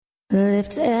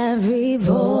Lift every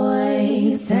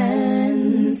voice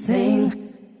and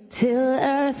sing till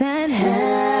earth and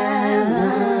heaven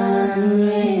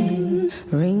ring.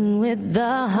 Ring with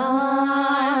the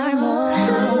harmonies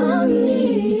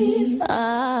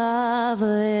of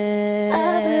liberty.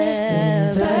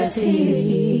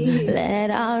 Let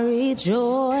our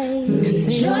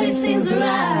rejoicings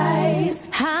rise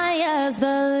high as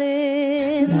the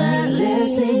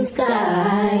listening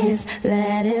skies.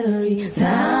 Let it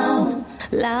resound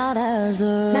loud as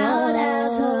the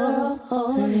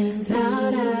rolling sea.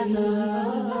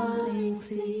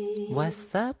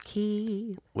 What's up,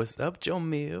 Keith? What's up, Joe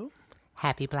Mill?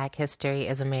 Happy Black History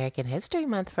is American History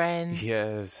Month, friend.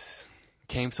 Yes.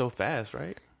 Came so fast,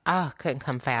 right? Oh, couldn't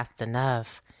come fast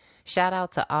enough. Shout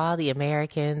out to all the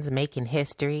Americans making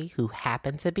history who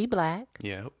happen to be Black.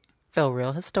 Yep. Feel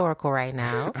real historical right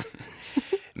now.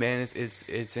 Man,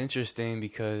 it's interesting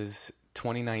because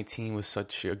 2019 was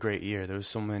such a great year. There was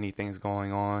so many things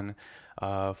going on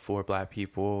for Black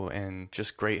people and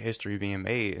just great history being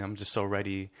made. And I'm just so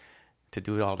ready to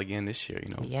do it all again this year,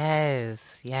 you know?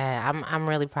 Yes. Yeah. I'm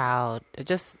really proud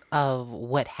just of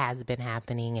what has been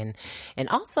happening. And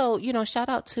also, you know, shout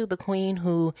out to the Queen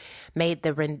who made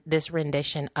this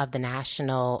rendition of the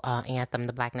national anthem,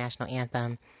 the Black national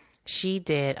anthem. She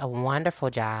did a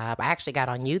wonderful job. I actually got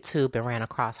on YouTube and ran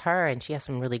across her, and she has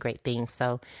some really great things.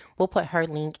 So we'll put her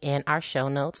link in our show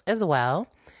notes as well.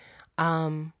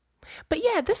 But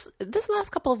yeah, this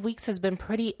last couple of weeks has been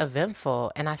pretty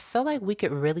eventful, and I feel like we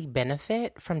could really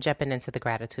benefit from jumping into the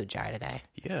gratitude jar today.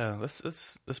 Yeah,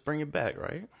 let's bring it back,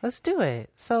 right? Let's do it.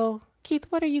 So, Keith,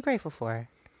 what are you grateful for?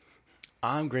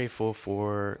 I'm grateful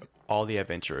for all the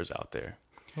adventurers out there.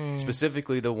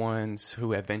 Specifically the ones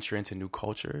who adventure into new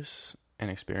cultures and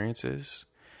experiences.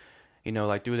 You know,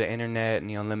 like through the internet and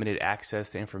the unlimited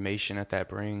access to information that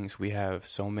brings, we have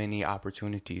so many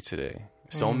opportunities today.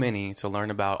 So many to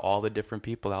learn about all the different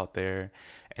people out there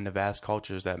and the vast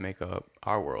cultures that make up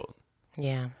our world.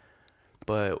 Yeah.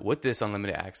 But with this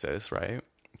unlimited access, right,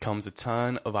 comes a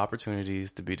ton of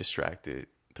opportunities to be distracted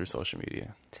through social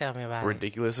media. Tell me about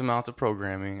Ridiculous amounts of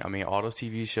programming. I mean, all those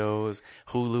TV shows,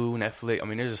 Hulu, Netflix. I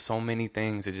mean, there's just so many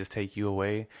things that just take you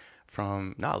away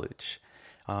from knowledge.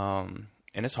 And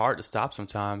it's hard to stop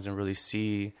sometimes and really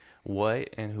see what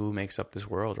and who makes up this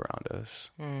world around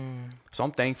us. So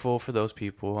I'm thankful for those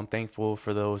people. I'm thankful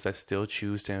for those that still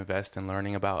choose to invest in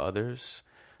learning about others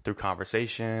through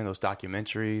conversation, those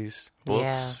documentaries,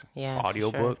 books,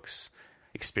 audiobooks,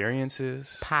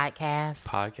 experiences, podcasts,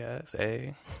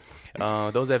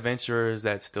 those adventurers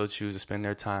that still choose to spend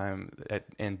their time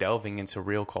in delving into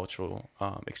real cultural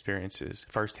experiences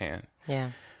firsthand.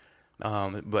 Yeah.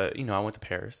 But you know, I went to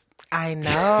Paris. I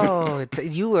know.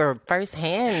 You were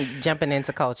firsthand jumping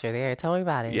into culture there. Tell me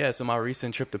about it. Yeah, so my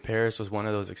recent trip to Paris was one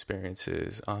of those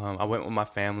experiences. I went with my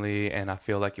family, and I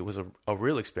feel like it was a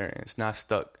real experience, not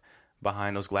stuck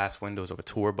behind those glass windows of a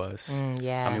tour bus.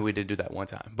 Yeah. I mean, we did do that one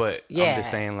time, but I'm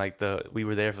just saying, like, we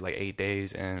were there for like 8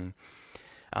 days, and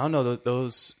I don't know,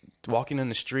 those walking in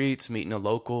the streets, meeting the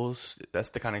locals,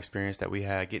 that's the kind of experience that we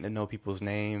had, getting to know people's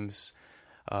names,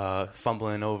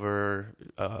 fumbling over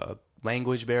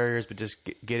language barriers, but just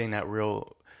getting that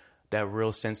real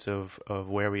sense of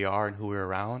where we are and who we're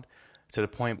around, to the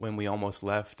point when we almost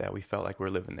left that we felt like we're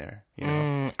living there, you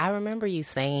know? I remember you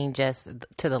saying just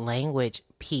to the language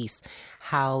piece,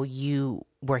 how you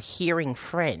were hearing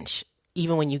French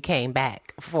even when you came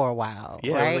back for a while,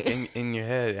 yeah, right? It was like in your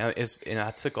head. And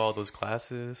I took all those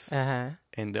classes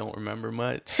and don't remember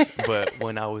much, but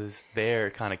when I was there,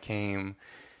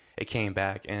 it came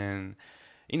back. And,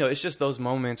 you know, it's just those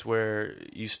moments where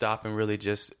you stop and really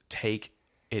just take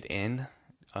it in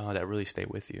that really stay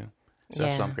with you. So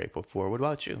that's what I'm grateful for. What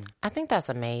about you? I think that's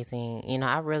amazing. You know,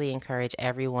 I really encourage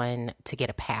everyone to get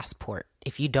a passport.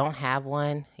 If you don't have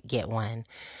one, get one,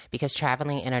 because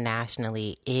traveling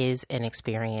internationally is an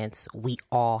experience we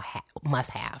all must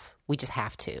have. We just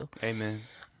have to. Amen.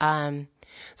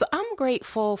 So I'm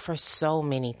grateful for so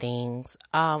many things.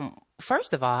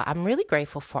 First of all, I'm really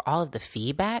grateful for all of the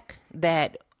feedback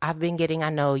that I've been getting.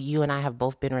 I know you and I have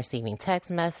both been receiving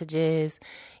text messages,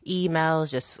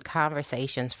 emails, just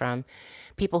conversations from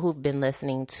people who've been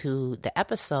listening to the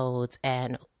episodes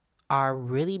and are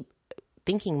really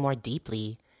thinking more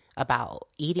deeply about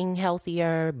eating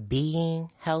healthier, being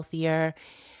healthier.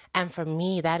 And for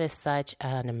me, that is such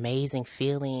an amazing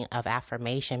feeling of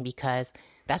affirmation, because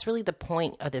that's really the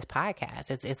point of this podcast.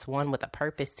 It's one with a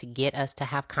purpose to get us to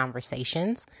have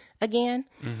conversations again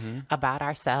about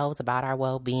ourselves, about our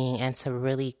well-being, and to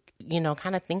really, you know,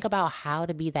 kind of think about how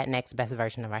to be that next best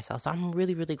version of ourselves. So I'm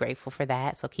really, really grateful for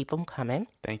that. So keep them coming.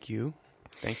 Thank you.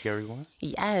 Thank you, everyone.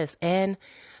 Yes. And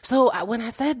so when I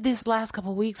said this last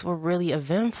couple of weeks were really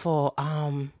eventful,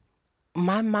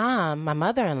 my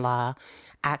mother-in-law,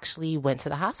 actually went to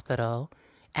the hospital,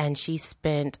 and she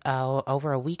spent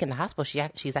over a week in the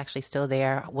hospital. She's actually still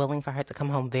there, willing for her to come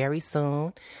home very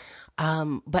soon.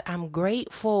 But I'm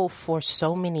grateful for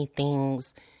so many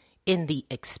things in the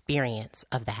experience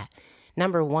of that.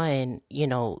 Number one,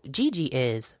 Gigi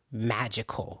is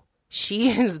magical. She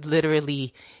is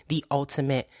literally the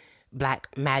ultimate Black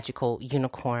magical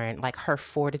unicorn. Like, her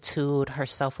fortitude, her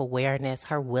self-awareness,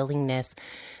 her willingness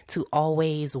to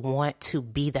always want to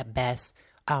be the best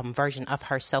version of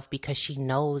herself, because she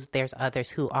knows there's others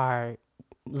who are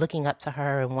looking up to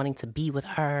her and wanting to be with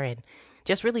her, and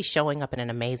just really showing up in an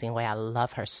amazing way. I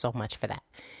love her so much for that.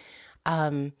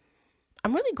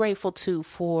 I'm really grateful too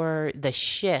for the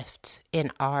shift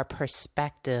in our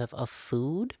perspective of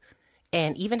food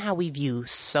and even how we view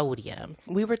sodium.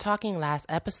 We were talking last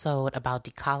episode about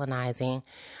decolonizing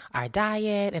our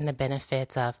diet and the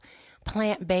benefits of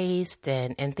plant-based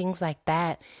and things like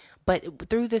that. But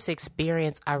through this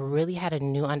experience, I really had a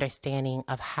new understanding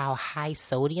of how high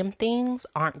sodium things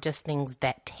aren't just things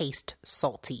that taste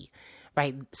salty,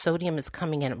 right? Sodium is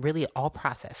coming in really all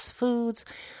processed foods.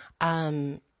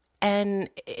 And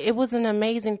it was an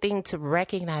amazing thing to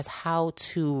recognize how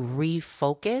to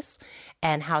refocus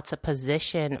and how to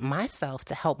position myself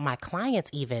to help my clients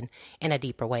even in a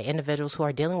deeper way. Individuals who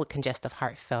are dealing with congestive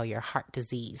heart failure, heart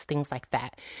disease, things like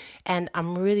that. And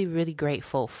I'm really, really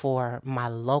grateful for my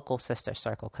local sister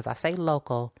circle, because I say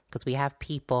local because we have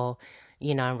people,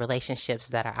 in relationships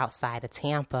that are outside of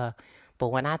Tampa. But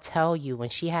when I tell you, when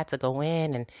she had to go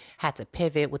in and had to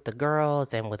pivot with the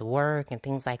girls and with work and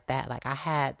things like that, like, I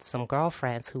had some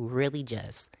girlfriends who really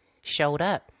just showed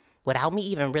up without me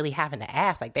even really having to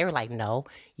ask. Like, they were like, no,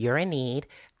 you're in need.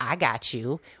 I got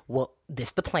you. Well,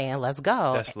 this the plan. Let's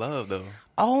go. That's love, though.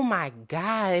 Oh, my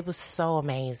God. It was so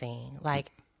amazing.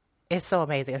 Like, it's so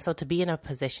amazing. And so to be in a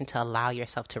position to allow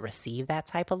yourself to receive that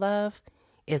type of love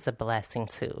is a blessing,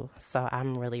 too. So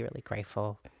I'm really, really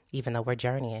grateful, even though we're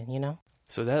journeying,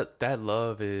 So that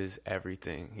love is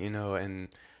everything, and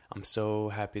I'm so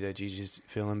happy that Gigi's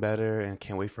feeling better and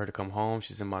can't wait for her to come home.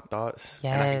 She's in my thoughts.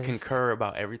 Yes. And I can concur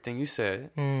about everything you said.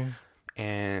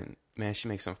 And, man, she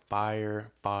makes some fire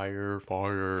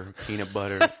peanut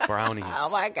butter brownies. Oh,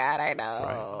 my God, I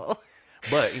know.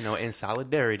 Right. But, in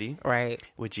solidarity Right.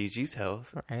 with Gigi's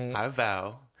health, Right. I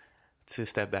vow to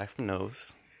step back from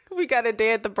those. We got to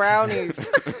dance the brownies.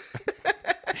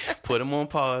 Put them on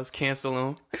pause, cancel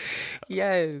them.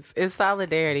 Yes, it's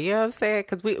solidarity. You know what I'm saying?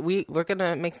 Because we're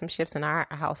gonna make some shifts in our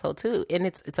household too, and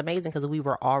it's amazing because we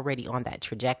were already on that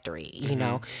trajectory.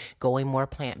 Going more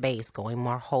plant based, going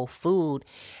more whole food,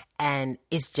 and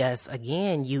it's just,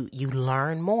 again, you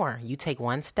learn more. You take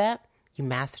one step, you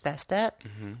master that step,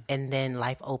 and then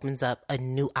life opens up a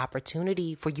new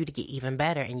opportunity for you to get even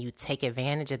better, and you take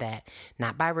advantage of that,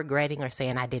 not by regretting or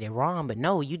saying I did it wrong, but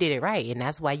no, you did it right, and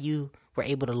that's why you were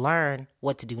able to learn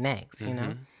what to do next,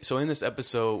 So in this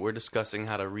episode, we're discussing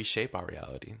how to reshape our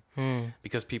reality,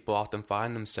 because people often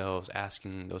find themselves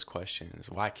asking those questions.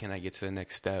 Why can't I get to the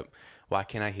next step? Why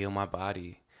can't I heal my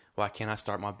body? Why can't I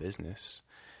start my business?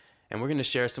 And we're going to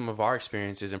share some of our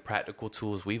experiences and practical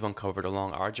tools we've uncovered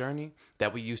along our journey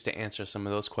that we use to answer some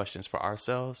of those questions for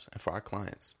ourselves and for our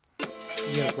clients.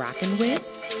 You're rocking with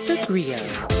The Griot.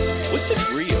 What's a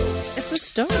griot? It's a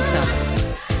storyteller,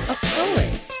 a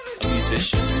poet, A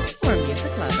musician? or a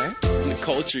music lover, And the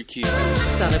culture keeper.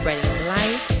 celebrating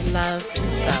life, love,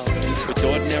 and self, With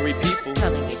ordinary people.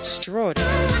 telling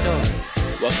extraordinary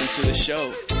stories. Welcome to the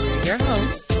show. We're your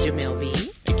hosts, Jamil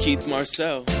B., And Keith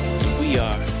Marcel. And we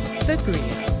are The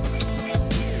Griots.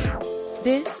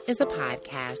 This is a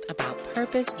podcast about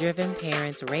purpose-driven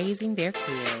parents raising their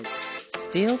kids,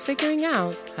 still figuring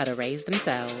out how to raise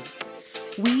themselves.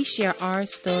 We share our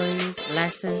stories,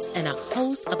 lessons, and a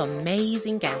host of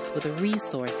amazing guests with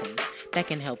resources that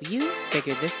can help you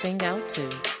figure this thing out too.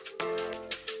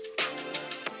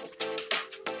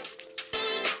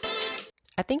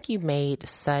 I think you made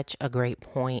such a great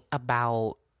point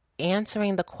about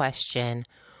answering the question,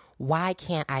 why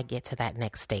can't I get to that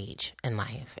next stage in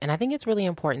life? And I think it's really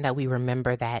important that we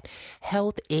remember that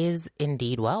health is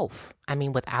indeed wealth. I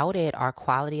mean, without it, our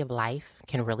quality of life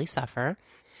can really suffer.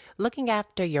 Looking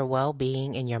after your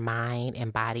well-being and your mind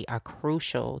and body are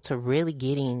crucial to really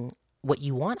getting what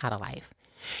you want out of life.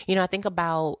 I think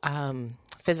about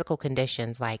physical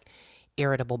conditions like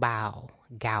irritable bowel,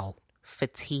 gout,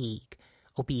 fatigue,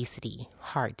 obesity,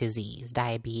 heart disease,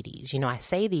 diabetes. I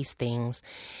say these things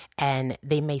and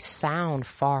they may sound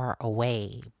far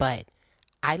away, but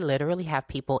I literally have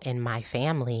people in my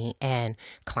family and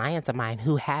clients of mine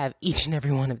who have each and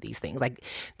every one of these things. Like,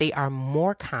 they are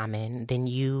more common than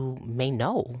you may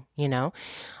know, you know?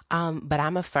 But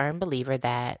I'm a firm believer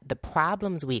that the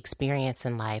problems we experience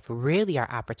in life really are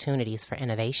opportunities for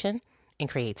innovation and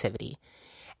creativity.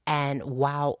 And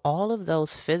while all of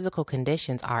those physical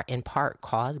conditions are in part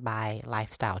caused by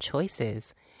lifestyle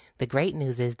choices, the great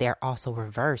news is they're also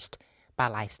reversed by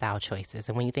lifestyle choices.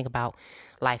 And when you think about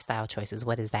lifestyle choices,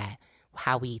 what is that?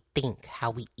 How we think,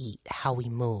 how we eat, how we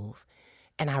move.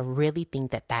 And I really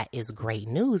think that that is great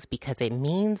news, because it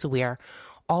means we're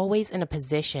always in a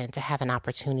position to have an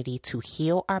opportunity to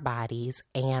heal our bodies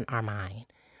and our mind.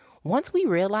 Once we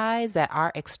realize that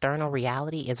our external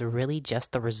reality is really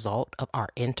just the result of our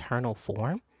internal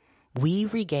form, we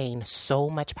regain so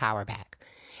much power back.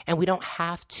 And we don't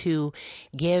have to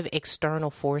give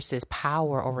external forces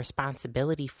power or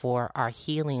responsibility for our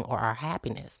healing or our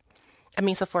happiness. I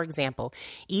mean, so for example,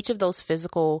 each of those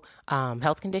physical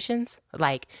health conditions,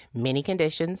 like many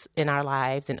conditions in our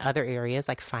lives in other areas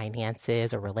like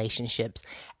finances or relationships,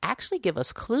 actually give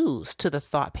us clues to the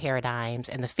thought paradigms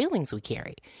and the feelings we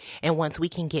carry. And once we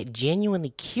can get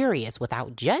genuinely curious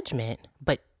without judgment,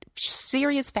 but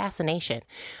serious fascination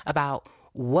about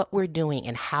what we're doing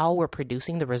and how we're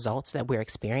producing the results that we're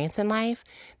experiencing in life,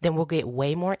 then we'll get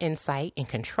way more insight and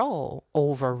control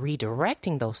over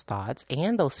redirecting those thoughts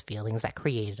and those feelings that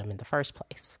created them in the first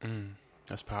place.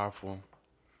 That's powerful.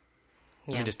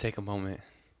 Yeah. Let me just take a moment.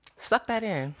 Suck that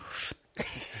in.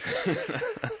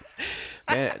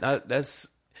 Man, that's...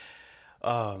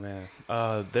 Oh, man.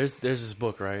 There's this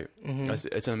book, right? Mm-hmm.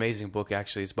 It's an amazing book,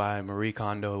 actually. It's by Marie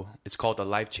Kondo. It's called The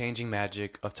Life-Changing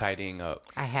Magic of Tidying Up.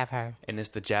 I have her. And it's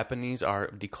the Japanese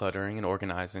art of decluttering and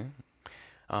organizing.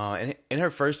 And in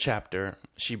her first chapter,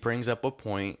 she brings up a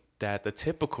point that the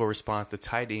typical response to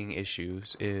tidying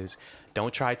issues is,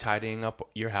 don't try tidying up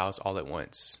your house all at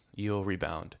once. You'll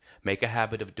rebound. Make a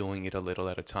habit of doing it a little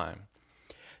at a time.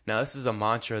 Now, this is a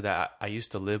mantra that I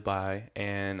used to live by,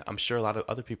 and I'm sure a lot of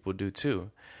other people do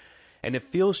too. And it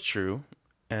feels true,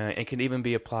 and can even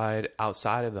be applied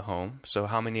outside of the home. So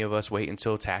how many of us wait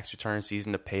until tax return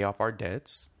season to pay off our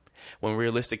debts, when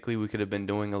realistically we could have been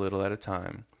doing a little at a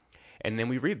time? And then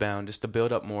we rebound just to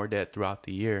build up more debt throughout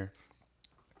the year.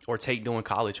 Or take doing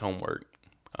college homework.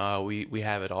 We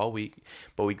have it all week,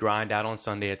 but we grind out on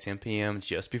Sunday at 10 p.m.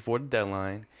 just before the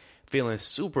deadline, feeling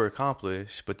super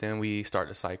accomplished, but then we start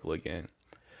the cycle again.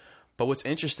 But what's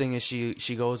interesting is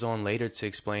she goes on later to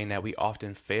explain that we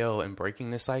often fail in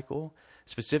breaking this cycle,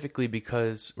 specifically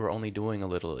because we're only doing a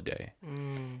little a day.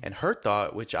 And her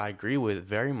thought, which I agree with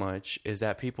very much, is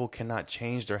that people cannot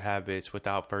change their habits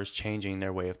without first changing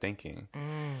their way of thinking.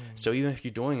 So even if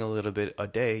you're doing a little bit a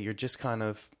day, you're just kind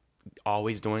of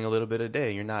always doing a little bit a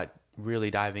day. You're not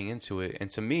really diving into it. And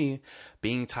to me,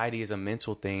 being tidy is a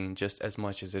mental thing just as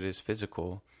much as it is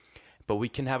physical. But we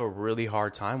can have a really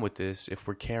hard time with this if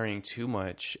we're carrying too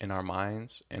much in our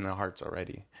minds and our hearts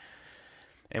already.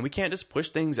 And we can't just push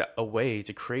things away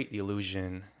to create the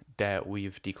illusion that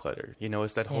we've decluttered. You know,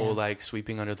 it's that whole like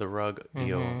sweeping under the rug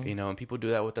deal, you know, and people do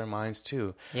that with their minds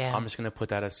too. Yeah. I'm just going to put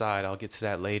that aside. I'll get to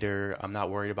that later. I'm not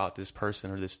worried about this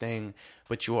person or this thing,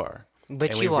 but you are.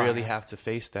 But and you we are. really have to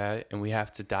face that, and we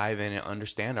have to dive in and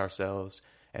understand ourselves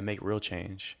and make real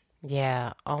change.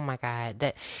 Yeah. Oh my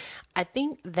God. I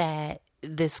think that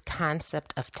this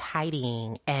concept of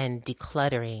tidying and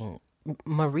decluttering,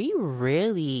 Marie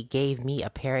really gave me a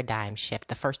paradigm shift.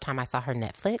 The first time I saw her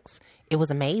Netflix, it was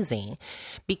amazing,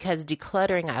 because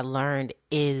decluttering, I learned,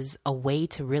 is a way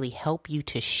to really help you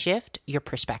to shift your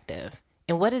perspective.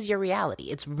 And what is your reality?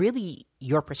 It's really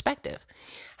your perspective.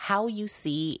 How you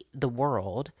see the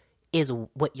world is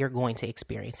what you're going to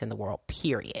experience in the world,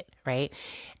 period, right?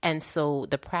 And so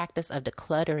the practice of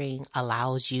decluttering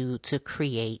allows you to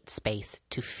create space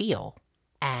to feel.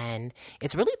 And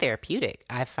it's really therapeutic,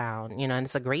 I found, you know, and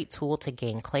it's a great tool to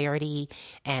gain clarity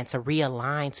and to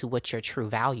realign to what your true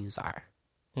values are,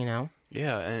 you know?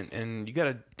 Yeah, and you got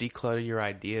to declutter your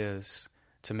ideas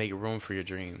to make room for your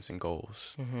dreams and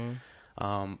goals.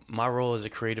 My role as a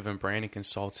creative and branding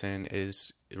consultant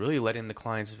is really letting the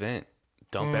clients vent.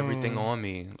 Dump everything on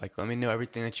me. Like, let me know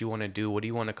everything that you want to do. What do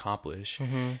you want to accomplish?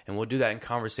 And we'll do that in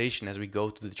conversation as we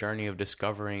go through the journey of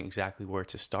discovering exactly where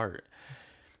to start.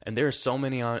 And there are so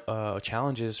many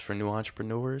challenges for new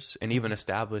entrepreneurs and even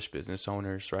established business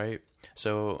owners, right?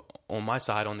 So on my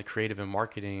side, on the creative and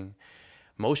marketing,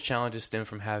 most challenges stem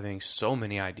from having so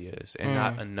many ideas and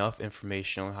not enough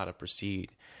information on how to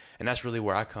proceed. And that's really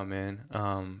where I come in.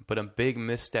 But a big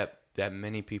misstep that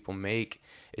many people make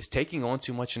is taking on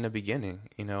too much in the beginning.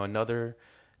 You know, another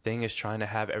thing is trying to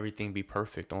have everything be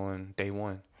perfect on day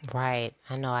one. Right.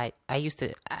 I know. I used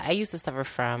to suffer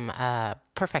from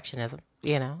perfectionism.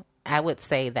 You know, I would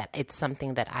say that it's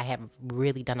something that I have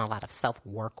really done a lot of self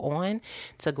work on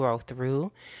to grow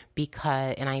through,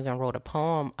 and I even wrote a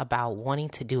poem about wanting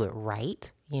to do it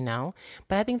right. You know,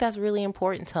 but I think that's really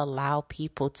important to allow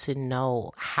people to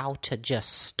know how to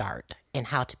just start and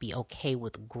how to be okay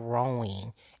with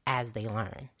growing as they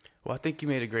learn. Well, I think you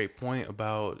made a great point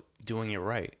about doing it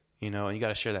right. You know, and you got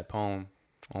to share that poem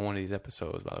on one of these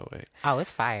episodes, by the way. Oh,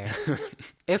 it's fire.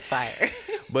 It's fire.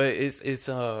 But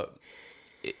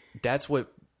that's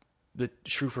what the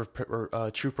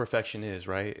true perfection is,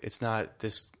 right? It's not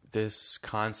this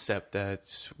concept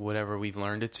that whatever we've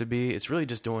learned it to be. It's really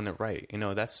just doing it right. You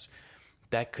know,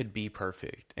 that could be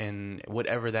perfect, and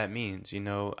whatever that means. You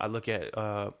know, I look at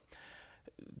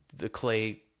the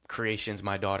clay creations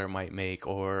my daughter might make,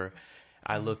 or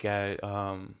I look at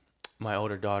my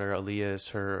older daughter Aaliyah's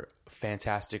her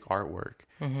fantastic artwork,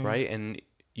 right? And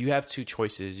you have two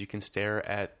choices. You can stare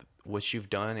at what you've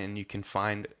done and you can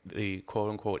find the quote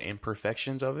unquote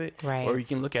imperfections of it, right? Or you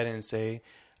can look at it and say,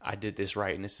 I did this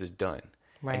right and this is done,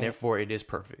 right? And therefore it is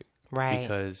perfect, right?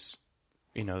 Because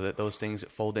you know that those things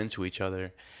fold into each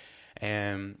other.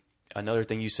 And another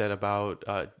thing you said about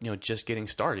just getting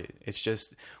started, it's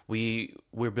just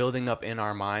we're building up in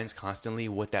our minds constantly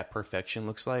what that perfection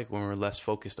looks like when we're less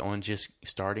focused on just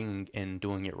starting and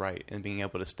doing it right and being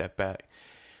able to step back.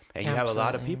 And you have a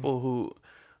lot of people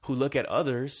who look at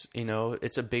others. You know,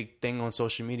 it's a big thing on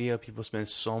social media. People spend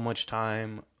so much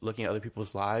time looking at other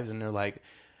people's lives and they're like,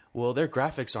 well, their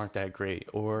graphics aren't that great,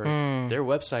 or their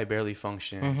website barely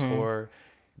functions, or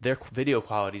their video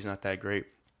quality is not that great.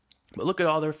 But look at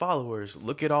all their followers.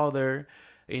 Look at all their,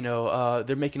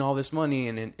 they're making all this money,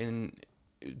 and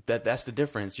that's the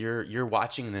difference. You're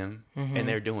watching them, and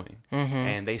they're doing,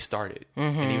 and they started,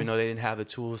 and even though they didn't have the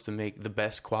tools to make the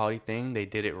best quality thing, they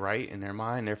did it right in their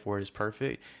mind. Therefore, it's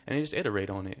perfect, and they just iterate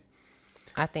on it.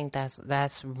 I think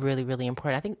that's really, really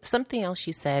important. I think something else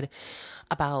you said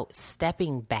about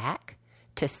stepping back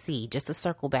to see, just to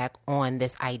circle back on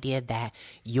this idea that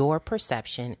your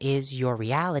perception is your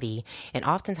reality. And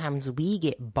oftentimes we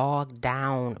get bogged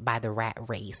down by the rat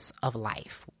race of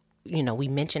life. You know, we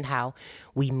mentioned how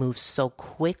we move so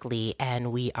quickly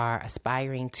and we are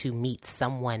aspiring to meet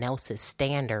someone else's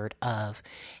standard of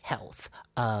health,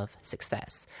 of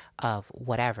success, of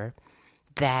whatever,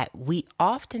 that we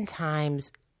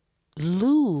oftentimes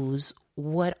lose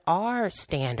what our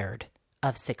standard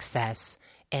of success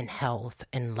and health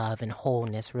and love and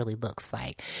wholeness really looks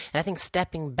like. And I think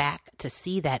stepping back to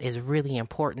see that is really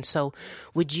important. So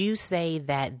would you say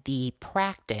that the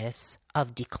practice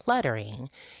of decluttering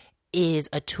is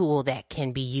a tool that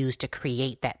can be used to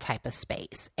create that type of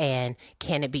space? And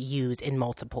can it be used in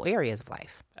multiple areas of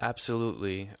life?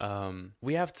 Absolutely.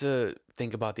 We have to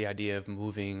think about the idea of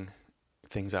moving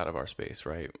things out of our space,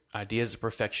 right? Ideas of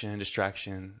perfection and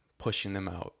distraction, pushing them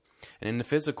out. And in the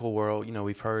physical world,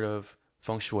 we've heard of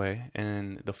feng shui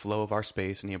and the flow of our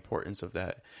space and the importance of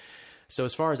that. So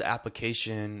as far as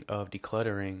application of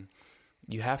decluttering,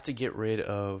 you have to get rid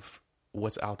of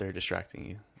what's out there distracting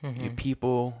you. Your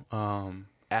people,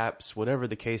 apps, whatever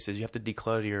the case is, you have to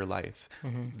declutter your life.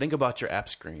 Think about your app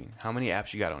screen. How many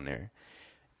apps you got on there?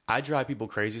 I drive people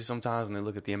crazy sometimes when they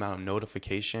look at the amount of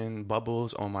notification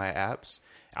bubbles on my apps.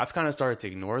 I've kind of started to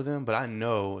ignore them, but I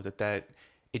know that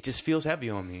it just feels heavy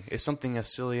on me. It's something as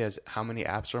silly as how many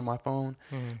apps are on my phone,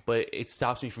 but it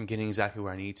stops me from getting exactly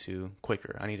where I need to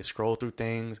quicker. I need to scroll through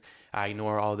things. I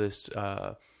ignore all this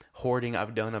hoarding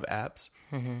I've done of apps.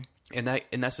 And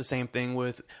that's the same thing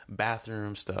with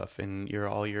bathroom stuff and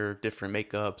all your different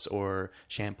makeups or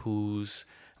shampoos.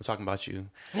 I'm talking about you.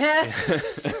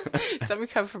 So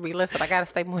recover for me. Listen, I gotta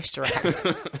stay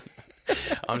moisturized.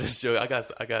 I'm just joking. I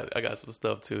got some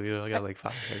stuff too. I got like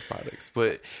 5 hair products,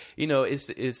 but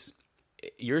it's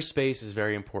your space is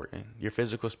very important. Your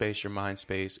physical space, your mind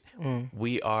space.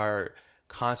 We are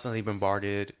constantly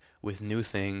bombarded with new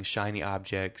things, shiny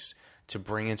objects to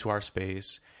bring into our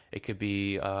space. It could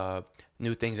be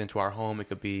new things into our home. It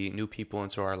could be new people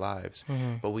into our lives.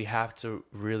 But we have to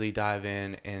really dive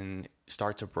in and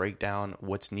start to break down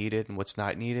what's needed and what's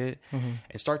not needed and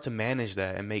start to manage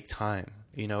that and make time.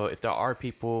 If there are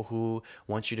people who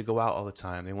want you to go out all the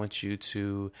time, they want you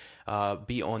to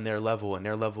be on their level and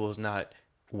their level is not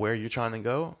where you're trying to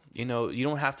go, you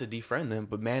don't have to defriend them,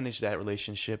 but manage that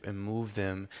relationship and move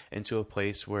them into a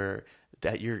place where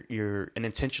that you're an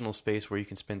intentional space where you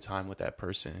can spend time with that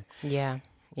person. Yeah.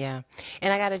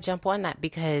 And I got to jump on that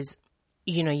because,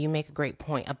 you make a great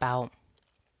point about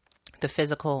the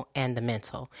physical and the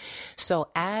mental. So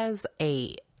as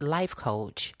a life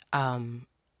coach,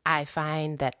 I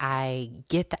find that I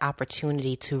get the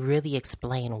opportunity to really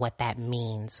explain what that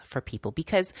means for people,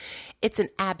 because it's an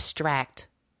abstract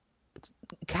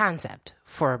concept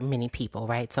for many people,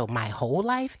 right? So my whole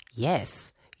life,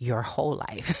 yes, your whole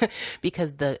life.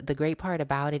 Because the great part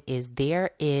about it is there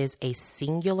is a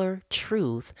singular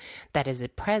truth that is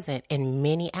present in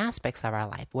many aspects of our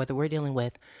life, whether we're dealing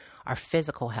with our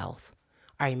physical health,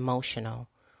 our emotional,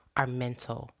 our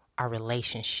mental, our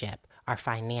relationship, our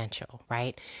financial,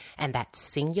 right? And that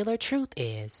singular truth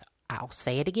is, I'll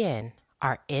say it again,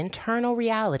 our internal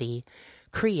reality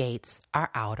creates our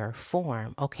outer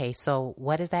form. Okay, so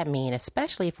what does that mean?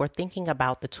 Especially if we're thinking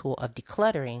about the tool of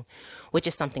decluttering, which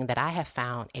is something that I have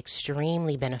found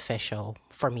extremely beneficial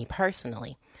for me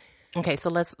personally. Okay, so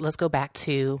let's go back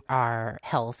to our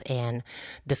health and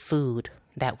the food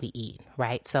that we eat,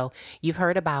 right? So you've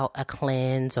heard about a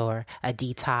cleanse or a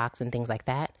detox and things like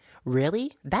that.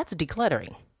 Really? That's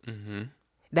decluttering. Mm-hmm.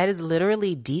 That is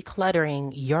literally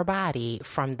decluttering your body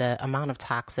from the amount of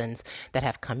toxins that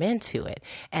have come into it.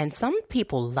 And some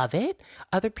people love it.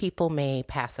 Other people may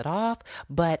pass it off.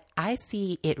 But I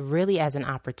see it really as an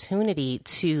opportunity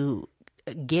to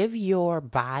give your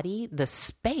body the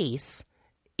space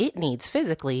it needs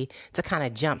physically to kind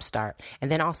of jumpstart. And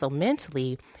then also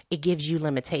mentally, it gives you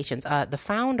limitations. The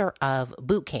founder of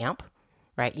Boot Camp,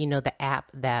 right? You know, the app,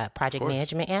 the project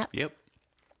management app. Yep.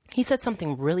 He said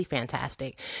something really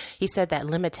fantastic. He said that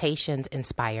limitations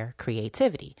inspire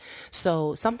creativity.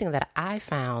 So something that I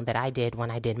found that I did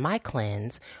when I did my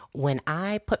cleanse, when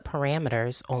I put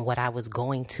parameters on what I was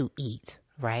going to eat,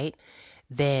 right?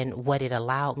 Then what it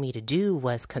allowed me to do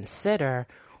was consider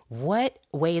what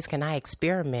ways can I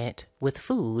experiment with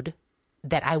food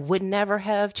that I would never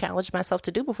have challenged myself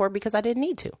to do before because I didn't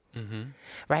need to. Mm-hmm.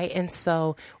 Right. And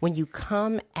so when you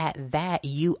come at that,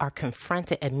 you are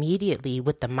confronted immediately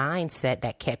with the mindset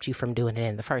that kept you from doing it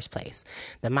in the first place.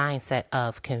 The mindset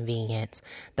of convenience,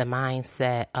 the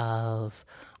mindset of,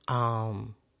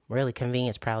 really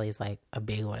convenience probably is like a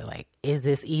big one. Like, is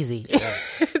this easy?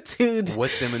 Yes.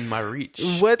 What's in my reach?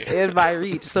 What's in my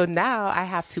reach? So now I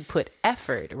have to put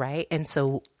effort, right? And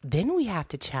so then we have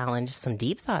to challenge some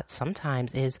deep thoughts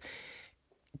sometimes is,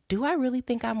 do I really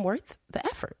think I'm worth the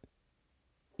effort?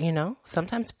 You know,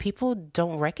 sometimes people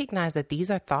don't recognize that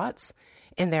these are thoughts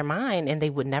in their mind and they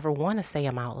would never want to say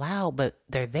them out loud, but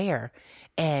they're there.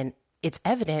 And it's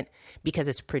evident because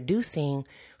it's producing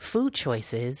food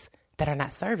choices that are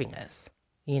not serving us,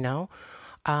 you know?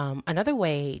 Another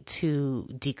way to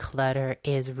declutter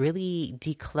is really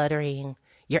decluttering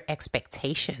your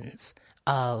expectations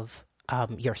of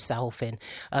yourself and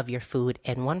of your food.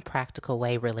 And one practical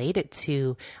way related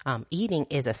to eating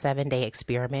is a 7-day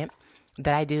experiment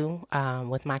that I do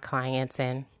with my clients,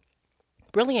 and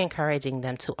really encouraging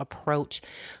them to approach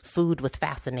food with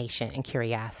fascination and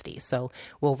curiosity. So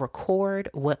we'll record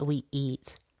what we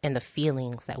eat and the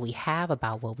feelings that we have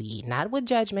about what we eat, not with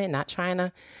judgment, not trying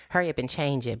to hurry up and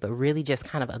change it, but really just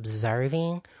kind of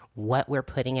observing what we're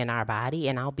putting in our body.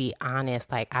 And I'll be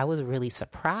honest, like I was really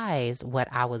surprised what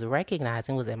I was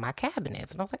recognizing was in my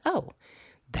cabinets. And I was like, oh,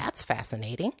 that's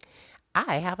fascinating.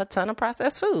 I have a ton of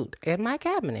processed food in my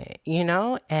cabinet, you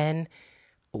know, and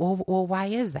well, why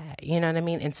is that? You know what I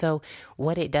mean? And so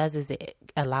what it does is it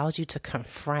allows you to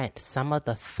confront some of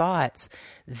the thoughts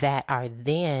that are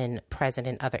then present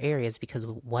in other areas, because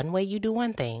one way you do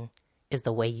one thing is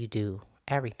the way you do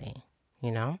everything, you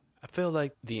know? I feel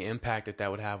like the impact that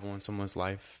would have on someone's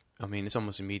life, I mean, it's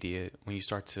almost immediate when you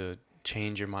start to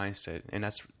change your mindset. And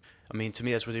that's, I mean, to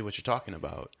me, that's really what you're talking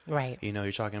about. Right. You know,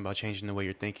 you're talking about changing the way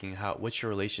you're thinking. What's your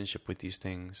relationship with these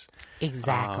things?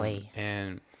 Exactly.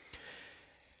 And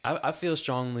I feel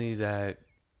strongly that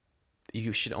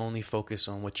you should only focus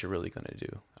on what you're really going to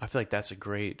do. I feel like that's a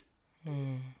great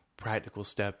practical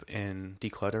step in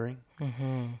decluttering.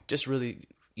 Mm-hmm. Just really,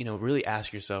 you know, really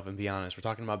ask yourself and be honest. We're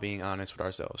talking about being honest with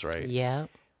ourselves, right? Yeah.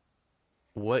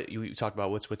 What you talked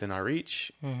about, what's within our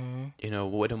reach. Mm-hmm. You know,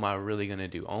 what am I really going to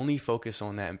do? Only focus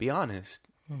on that and be honest,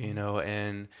 you know,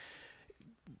 and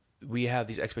we have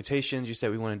these expectations. You said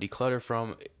we want to declutter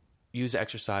from. Use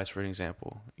exercise, for an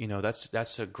example. You know,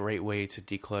 that's a great way to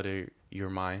declutter your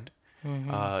mind.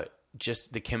 Mm-hmm.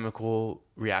 Just the chemical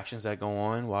reactions that go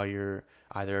on while you're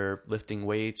either lifting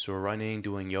weights or running,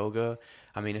 doing yoga.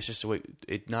 I mean, it's just a way,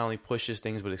 it not only pushes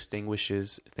things, but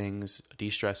extinguishes things,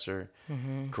 de-stressor.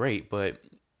 Mm-hmm. Great, but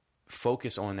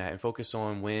focus on that and focus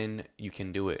on when you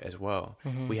can do it as well.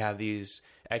 Mm-hmm. We have these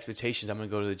expectations. I'm going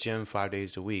to go to the gym 5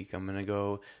 days a week. I'm going to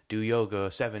go do yoga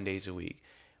 7 days a week.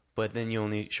 but then you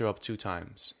only show up 2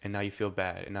 times, and now you feel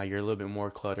bad, and now you're a little bit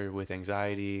more cluttered with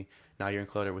anxiety. Now you're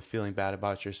cluttered with feeling bad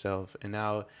about yourself, and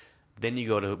now then you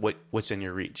go to what's in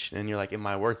your reach, and you're like, am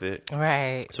I worth it?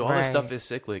 Right. So all this stuff is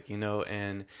cyclic,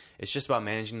 and it's just about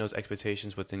managing those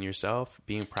expectations within yourself,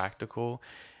 being practical,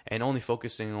 and only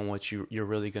focusing on what you're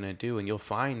really going to do. And you'll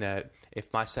find that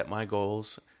if I set my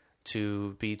goals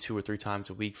to be 2 or 3 times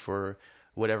a week for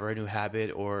whatever new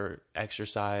habit or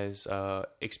exercise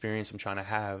experience I'm trying to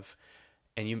have,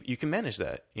 and you can manage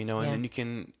that, and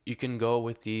then you can go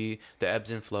with the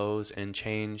ebbs and flows and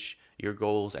change your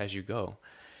goals as you go.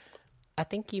 I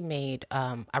think you made,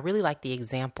 I really like the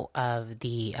example of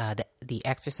the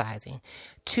exercising.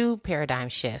 2 paradigm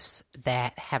shifts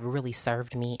that have really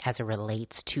served me as it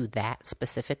relates to that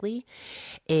specifically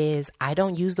is I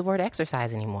don't use the word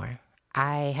exercise anymore.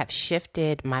 I have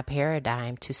shifted my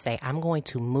paradigm to say I'm going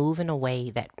to move in a way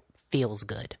that feels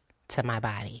good to my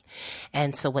body.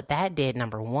 And so what that did,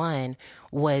 number one,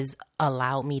 was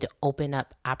allow me to open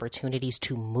up opportunities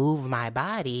to move my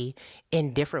body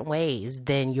in different ways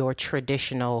than your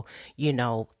traditional,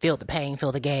 feel the pain,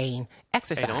 feel the gain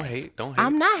exercise. Hey, don't hate.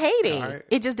 I'm not hating. Right.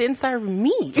 It just didn't serve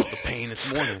me. Felt the pain this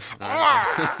morning.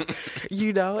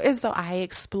 And so I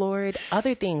explored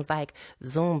other things like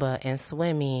Zumba and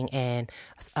swimming and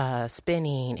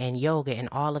spinning and yoga and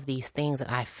all of these things,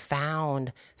 that I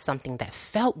found something that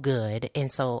felt good. And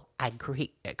so I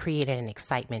created an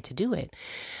excitement to do it.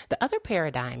 The other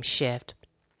paradigm shift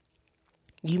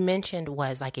you mentioned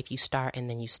was like, if you start and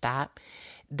then you stop,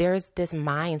 there's this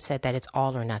mindset that it's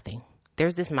all or nothing.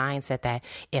 There's this mindset that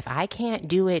if I can't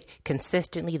do it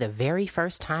consistently the very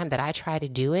first time that I try to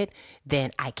do it,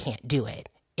 then I can't do it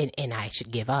and I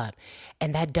should give up.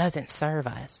 And that doesn't serve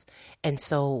us. And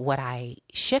so what I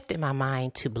shifted my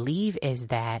mind to believe is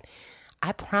that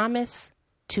I promise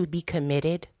to be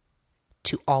committed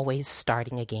to always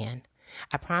starting again.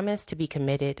 I promise to be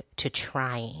committed to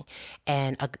trying.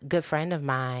 And a good friend of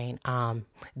mine,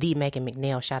 the Megan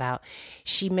McNeil, shout out,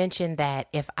 she mentioned that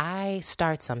if I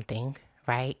start something,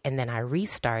 right, and then I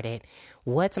restart it,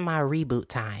 what's my reboot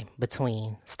time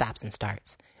between stops and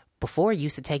starts? Before, it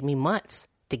used to take me months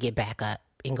to get back up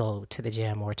and go to the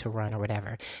gym or to run or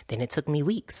whatever. Then it took me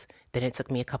weeks. Then it took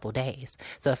me a couple days.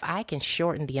 So if I can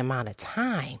shorten the amount of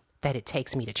time that it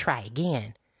takes me to try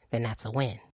again, then that's a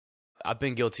win. I've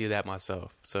been guilty of that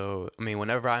myself. So,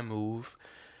 whenever I move,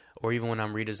 or even when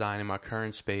I'm redesigning my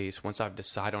current space, once I've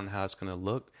decided on how it's going to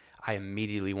look, I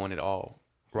immediately want it all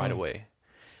right away.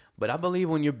 But I believe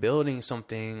when you're building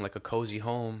something like a cozy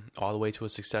home all the way to a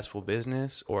successful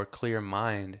business or a clear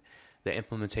mind, the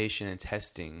implementation and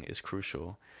testing is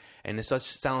crucial. And it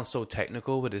sounds so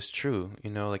technical, but it's true.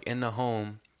 Like in the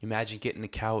home, imagine getting the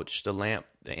couch, the lamp,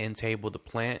 the end table, the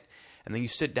plant, and then you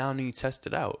sit down and you test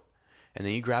it out. And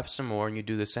then you grab some more and you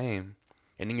do the same.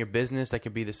 And in your business, that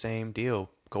could be the same deal.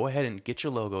 Go ahead and get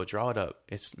your logo, draw it up.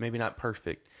 It's maybe not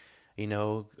perfect.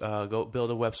 Go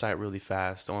build a website really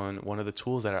fast on one of the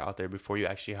tools that are out there before you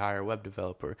actually hire a web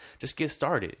developer. Just get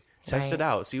started. Test it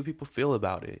out. See what people feel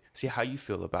about it. See how you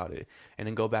feel about it. And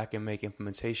then go back and make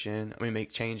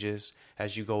make changes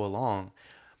as you go along.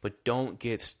 But don't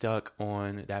get stuck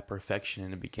on that perfection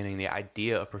in the beginning, the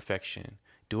idea of perfection.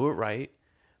 Do it right.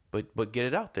 But get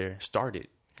it out there. Start it.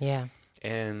 Yeah.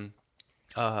 And,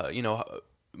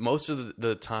 most of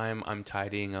the time I'm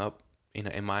tidying up,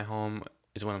 in my home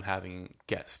is when I'm having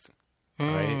guests.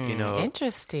 Right?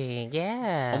 Interesting.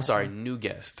 Yeah. I'm sorry, new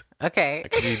guests. Okay.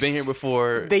 Because you've been here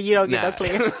before. Then you don't get no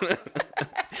clear.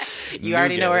 You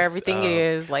already know where everything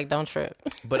is. Like, don't trip.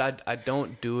 But I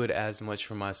don't do it as much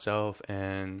for myself.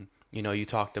 And, you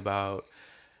talked about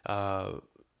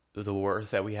the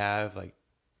worth that we have, like,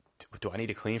 do I need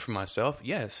to clean for myself?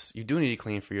 Yes, you do need to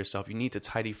clean for yourself. You need to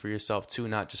tidy for yourself too,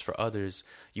 not just for others.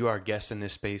 You are a guest in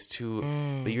this space too,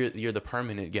 but you're the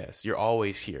permanent guest. You're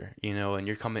always here, and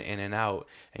you're coming in and out,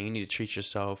 and you need to treat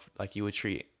yourself like you would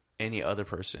treat any other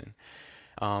person.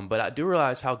 But I do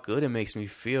realize how good it makes me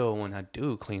feel when I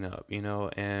do clean up,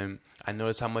 and I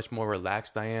notice how much more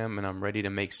relaxed I am, and I'm ready to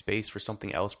make space for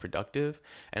something else productive.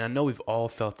 And I know we've all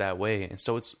felt that way. And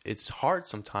so it's hard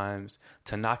sometimes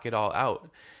to knock it all out.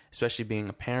 Especially being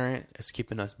a parent, it's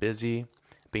keeping us busy.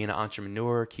 Being an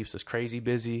entrepreneur keeps us crazy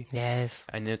busy. Yes.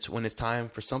 And it's when it's time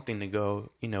for something to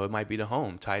go, it might be the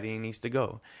home. Tidying needs to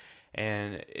go.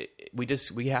 And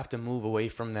we have to move away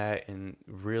from that and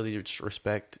really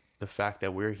respect the fact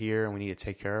that we're here and we need to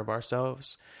take care of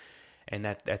ourselves. And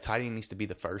that tidying needs to be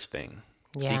the first thing.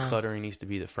 Yeah. Decluttering needs to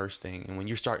be the first thing. And when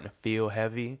you're starting to feel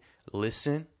heavy,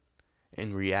 listen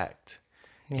and react.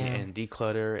 Yeah. And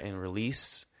declutter and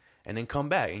release. and then come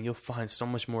back, and you'll find so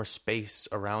much more space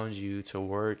around you to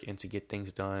work and to get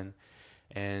things done.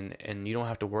 And you don't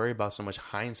have to worry about so much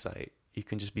hindsight. You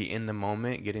can just be in the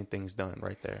moment getting things done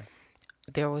right there.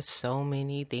 There were so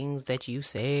many things that you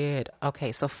said.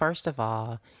 Okay, so first of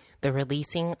all, the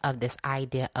releasing of this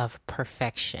idea of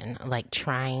perfection, like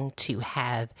trying to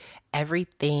have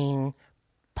everything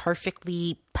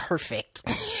perfectly perfect,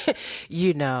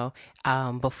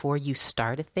 before you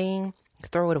start a thing,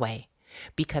 throw it away.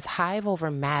 Because Hive Over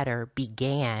Matter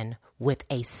began with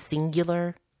a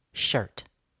singular shirt.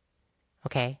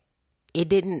 Okay?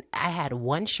 I had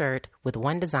one shirt with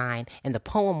one design, and the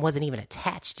poem wasn't even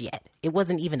attached yet. It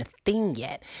wasn't even a thing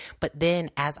yet. But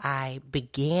then as I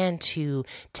began to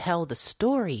tell the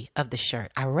story of the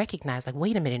shirt, I recognized, like,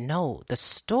 wait a minute, no, the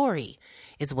story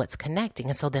is what's connecting.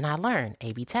 And so then I learned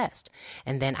A/B test.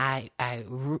 And then I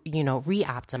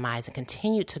re-optimized and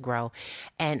continued to grow.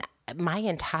 And my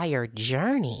entire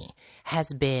journey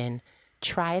has been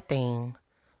try a thing,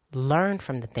 learn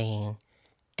from the thing,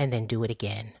 and then do it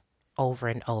again over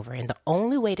and over. And the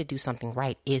only way to do something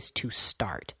right is to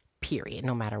start, period,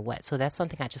 no matter what. So that's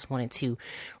something I just wanted to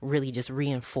really just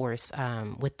reinforce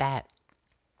with that.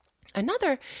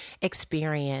 Another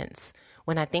experience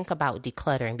when I think about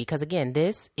decluttering, because again,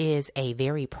 this is a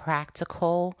very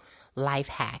practical life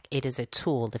hack. It is a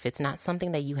tool. If it's not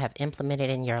something that you have implemented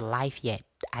in your life yet,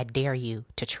 I dare you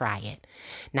to try it.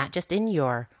 Not just in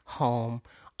your home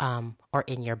or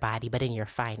in your body, but in your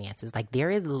finances. Like,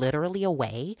 there is literally a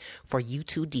way for you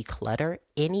to declutter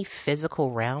any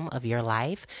physical realm of your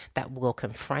life that will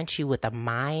confront you with a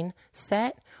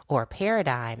mindset or a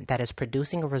paradigm that is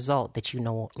producing a result that you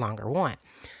no longer want.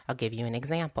 I'll give you an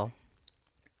example.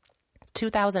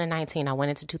 2019, I went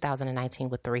into 2019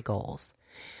 with 3 goals.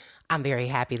 I'm very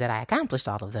happy that I accomplished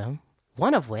all of them,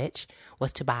 one of which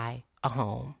was to buy a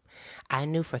home. I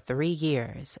knew for 3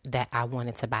 years that I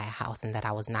wanted to buy a house and that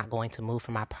I was not going to move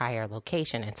from my prior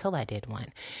location until I did one.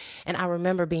 And I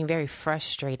remember being very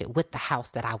frustrated with the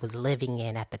house that I was living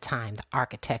in at the time, the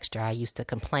architecture. I used to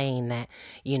complain that,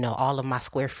 all of my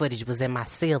square footage was in my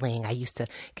ceiling. I used to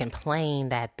complain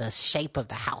that the shape of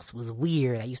the house was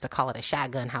weird. I used to call it a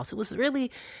shotgun house.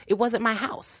 It wasn't my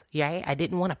house, right? I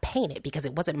didn't want to paint it because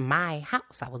it wasn't my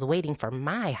house. I was waiting for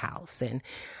my house.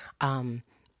 And,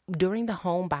 during the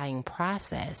home buying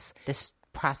process, this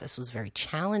process was very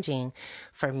challenging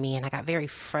for me, and I got very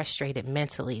frustrated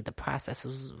mentally. The process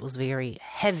was very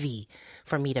heavy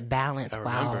for me to balance.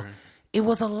 Wow, it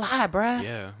was a lot, bruh.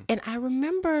 Yeah. And I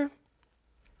remember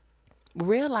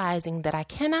realizing that I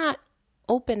cannot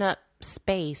open up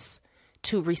space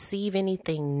to receive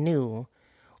anything new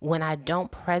when I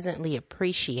don't presently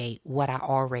appreciate what I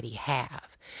already have.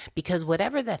 Because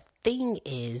whatever the thing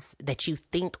is that you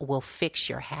think will fix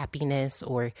your happiness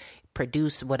or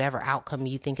produce whatever outcome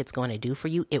you think it's going to do for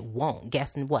you, it won't.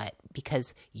 Guess what?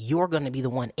 Because you're going to be the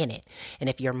one in it. And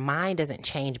if your mind doesn't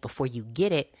change before you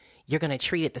get it, you're going to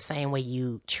treat it the same way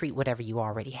you treat whatever you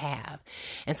already have.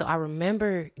 And so I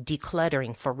remember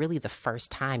decluttering for really the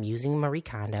first time using Marie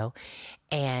Kondo.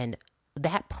 And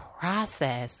that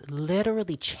process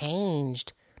literally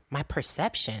changed my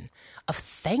perception of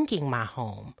thanking my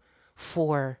home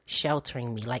for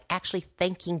sheltering me, like actually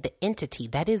thanking the entity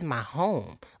that is my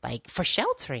home, like for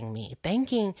sheltering me,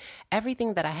 thanking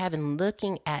everything that I have and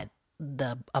looking at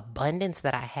the abundance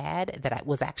that I had that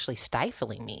was actually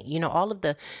stifling me. All of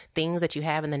the things that you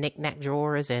have in the knick-knack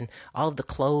drawers and all of the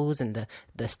clothes and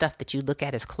the stuff that you look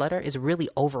at as clutter is really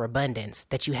overabundance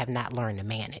that you have not learned to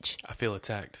manage. I feel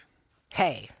attacked.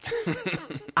 Hey,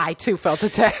 I too felt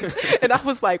attacked. And I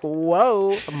was like,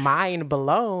 whoa, mind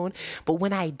blown. But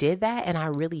when I did that and I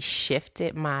really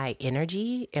shifted my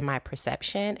energy and my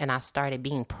perception and I started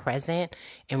being present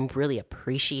and really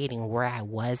appreciating where I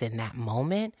was in that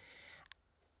moment,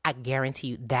 I guarantee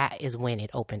you that is when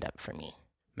it opened up for me.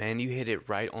 Man, you hit it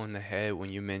right on the head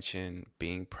when you mentioned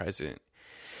being present.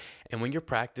 And when you're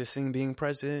practicing being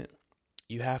present,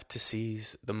 you have to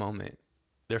seize the moment.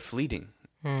 They're fleeting.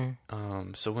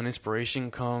 So when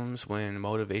inspiration comes, when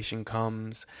motivation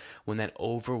comes, when that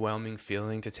overwhelming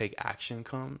feeling to take action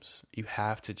comes, you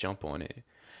have to jump on it.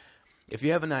 If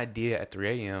you have an idea at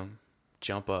 3 a.m.,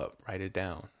 jump up, write it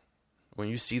down. When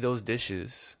you see those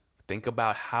dishes, think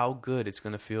about how good it's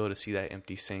going to feel to see that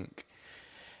empty sink.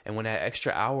 And when that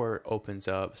extra hour opens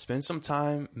up, spend some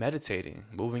time meditating,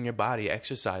 moving your body,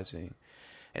 exercising.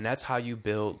 And that's how you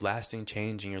build lasting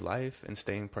change in your life and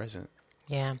staying present.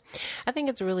 Yeah, I think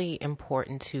it's really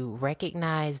important to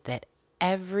recognize that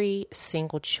every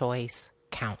single choice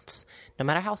counts. No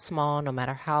matter how small, no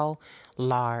matter how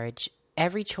large,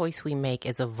 every choice we make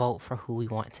is a vote for who we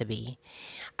want to be.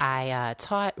 I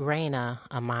taught Raina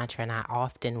a mantra, and I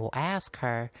often will ask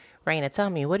her, Raina, tell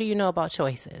me, what do you know about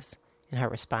choices? And her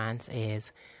response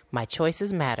is, my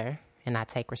choices matter, and I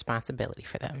take responsibility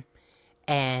for them.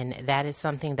 And that is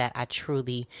something that I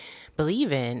truly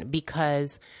believe in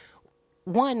because,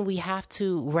 one, we have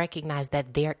to recognize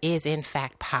that there is, in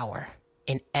fact, power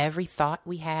in every thought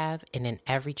we have and in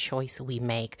every choice we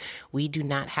make. We do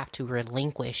not have to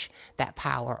relinquish that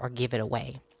power or give it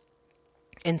away.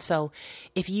 And so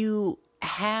if you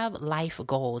have life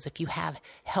goals, if you have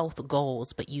health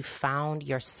goals, but you found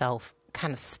yourself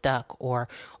kind of stuck or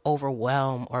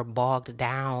overwhelmed or bogged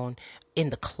down in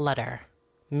the clutter,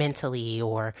 mentally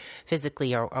or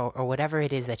physically or whatever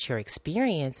it is that you're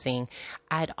experiencing,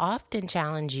 I'd often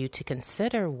challenge you to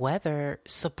consider whether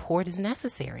support is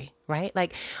necessary, right?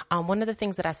 Like one of the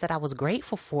things that I said I was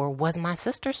grateful for was my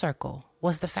sister circle,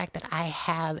 was the fact that I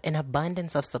have an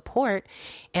abundance of support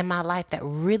in my life that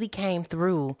really came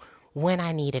through when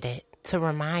I needed it to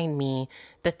remind me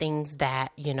the things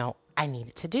that, I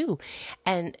needed to do.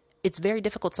 And it's very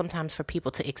difficult sometimes for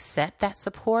people to accept that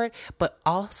support, but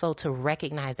also to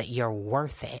recognize that you're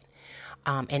worth it.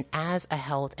 And as a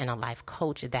health and a life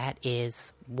coach, that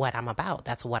is what I'm about.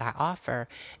 That's what I offer,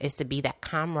 is to be that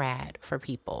comrade for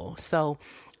people. So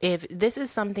if this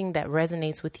is something that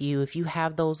resonates with you, if you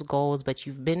have those goals, but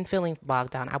you've been feeling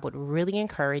bogged down, I would really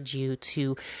encourage you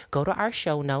to go to our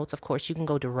show notes. Of course, you can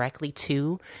go directly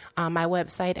to my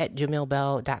website at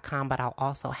jamilbell.com, but I'll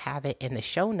also have it in the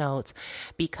show notes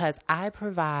because I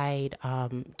provide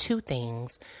two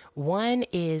things. One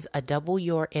is a double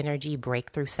your energy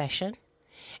breakthrough session,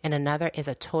 and another is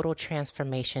a total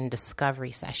transformation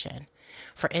discovery session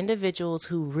for individuals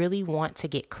who really want to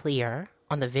get clear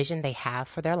on the vision they have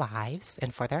for their lives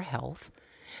and for their health.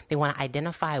 They want to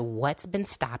identify what's been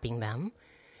stopping them,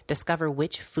 discover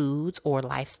which foods or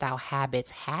lifestyle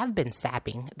habits have been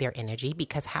sapping their energy,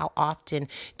 because how often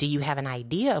do you have an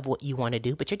idea of what you want to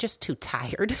do, but you're just too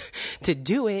tired to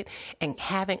do it and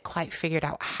haven't quite figured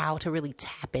out how to really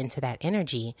tap into that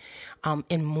energy.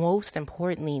 And most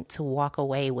importantly, to walk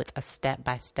away with a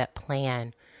step-by-step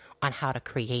plan on how to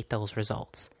create those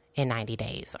results in 90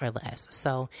 days or less.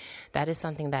 So that is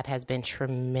something that has been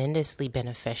tremendously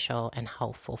beneficial and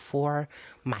helpful for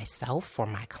myself, for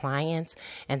my clients,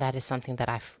 and that is something that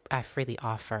I freely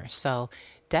offer. So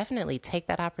definitely take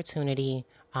that opportunity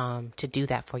to do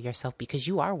that for yourself because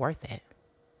you are worth it.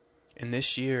 And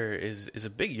this year is a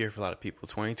big year for a lot of people,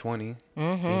 2020.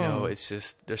 It's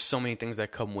just, there's so many things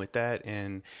that come with that.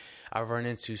 And I've run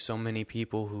into so many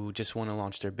people who just want to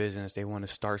launch their business. They want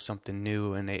to start something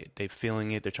new and they're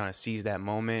feeling it. They're trying to seize that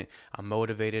moment. I'm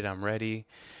motivated. I'm ready.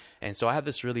 And so I have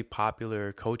this really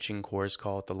popular coaching course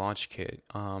called the Launch Kit.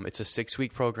 It's a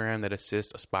 6-week program that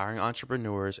assists aspiring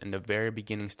entrepreneurs in the very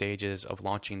beginning stages of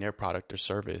launching their product or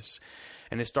service.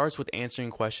 And it starts with answering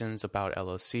questions about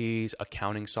LLCs,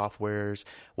 accounting softwares,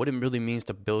 what it really means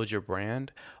to build your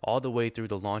brand, all the way through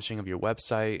the launching of your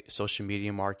website, social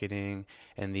media marketing,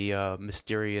 and the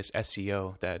mysterious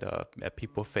SEO that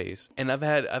people face. And I've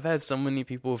had so many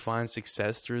people find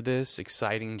success through this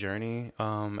exciting journey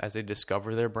as they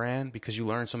discover their brand, because you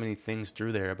learn so many things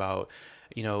through there about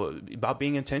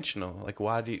being intentional. Like,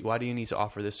 why do you need to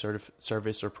offer this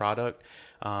service or product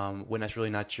when that's really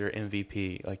not your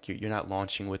MVP? Like, you're not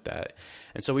launching with that.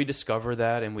 And so we discover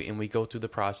that, and we go through the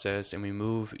process, and we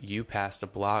move you past the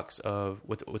blocks of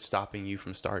what's stopping you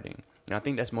from starting. And I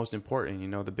think that's most important.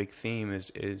 The big theme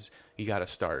is you got to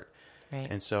start. Right.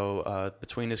 And so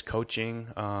between this coaching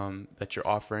that you're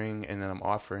offering and that I'm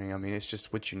offering, I mean, it's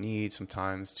just what you need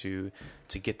sometimes to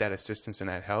get that assistance and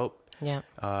that help. Yeah.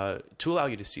 To allow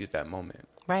you to seize that moment.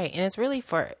 Right. And it's really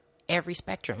for every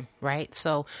spectrum, right?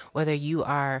 So whether you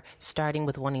are starting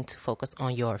with wanting to focus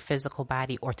on your physical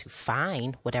body or to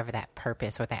find whatever that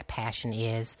purpose or that passion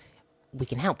is, we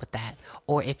can help with that.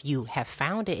 Or if you have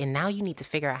found it and now you need to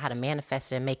figure out how to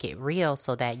manifest it and make it real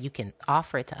so that you can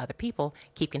offer it to other people,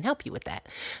 Keep can help you with that.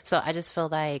 So I just feel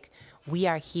like we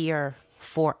are here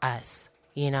for us.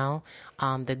 The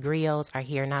griots are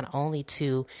here not only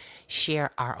to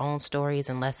share our own stories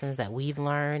and lessons that we've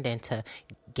learned and to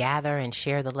gather and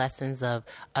share the lessons of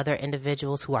other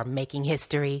individuals who are making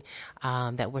history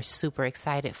that we're super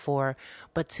excited for,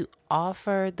 but to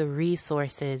offer the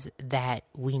resources that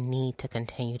we need to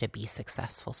continue to be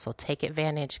successful. So take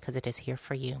advantage because it is here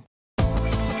for you.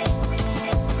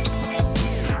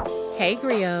 Hey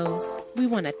griots, we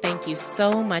want to thank you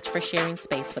so much for sharing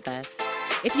space with us.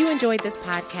 If you enjoyed this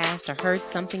podcast or heard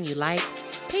something you liked,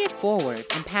 pay it forward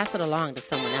and pass it along to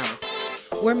someone else.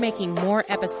 We're making more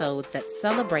episodes that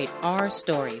celebrate our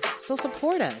stories, so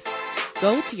support us.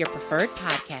 Go to your preferred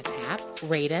podcast app,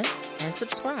 rate us, and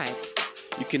subscribe.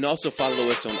 You can also follow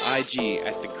us on IG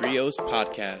at The Griots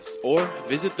Podcast or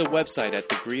visit the website at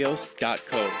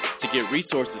thegrios.co to get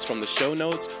resources from the show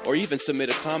notes or even submit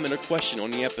a comment or question on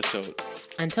the episode.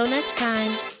 Until next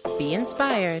time, be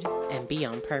inspired and be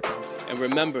on purpose. And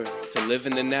remember to live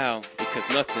in the now because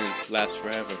nothing lasts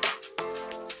forever.